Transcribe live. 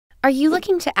Are you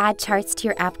looking to add charts to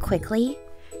your app quickly?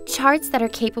 Charts that are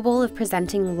capable of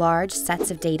presenting large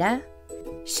sets of data?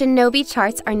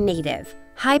 Shinobicharts are native,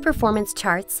 high-performance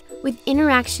charts with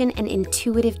interaction and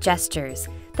intuitive gestures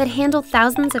that handle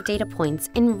thousands of data points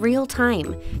in real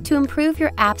time to improve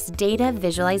your app's data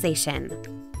visualization.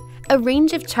 A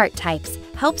range of chart types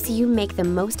helps you make the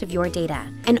most of your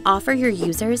data and offer your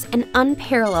users an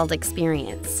unparalleled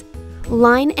experience.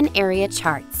 Line and area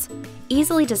charts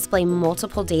easily display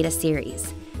multiple data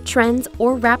series, trends,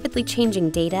 or rapidly changing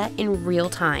data in real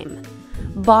time.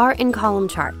 Bar and column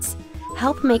charts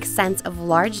help make sense of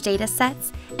large data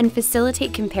sets and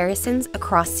facilitate comparisons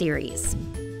across series.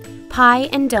 Pie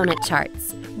and donut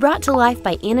charts, brought to life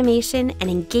by animation and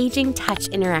engaging touch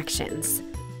interactions.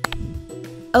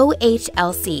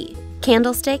 OHLC,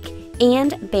 Candlestick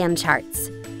and Band charts,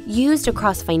 used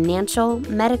across financial,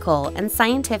 medical, and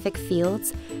scientific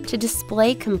fields to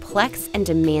display complex and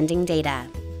demanding data.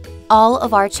 All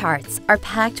of our charts are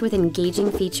packed with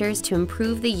engaging features to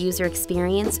improve the user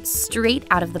experience straight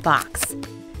out of the box.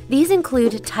 These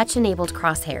include touch-enabled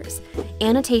crosshairs,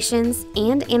 annotations,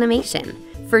 and animation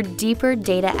for deeper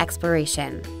data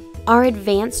exploration. Our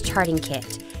advanced charting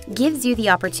kit gives you the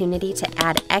opportunity to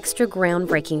add extra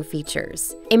groundbreaking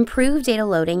features, improve data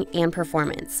loading and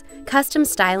performance, custom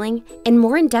styling, and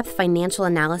more in-depth financial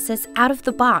analysis out of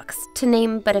the box, to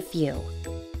name but a few.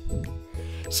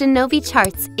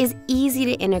 Shinobicharts is easy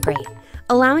to integrate,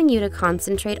 allowing you to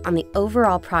concentrate on the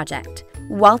overall project,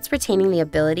 whilst retaining the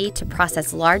ability to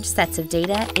process large sets of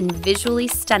data in visually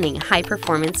stunning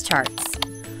high-performance charts.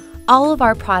 All of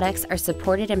our products are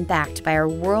supported and backed by our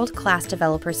world-class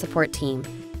developer support team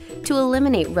to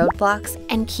eliminate roadblocks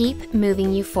and keep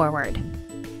moving you forward.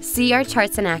 See our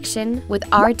charts in action with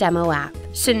our demo app,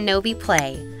 Shinobi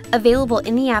Play, available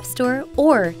in the App Store,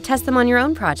 or test them on your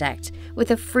own project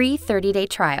with a free 30-day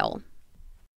trial.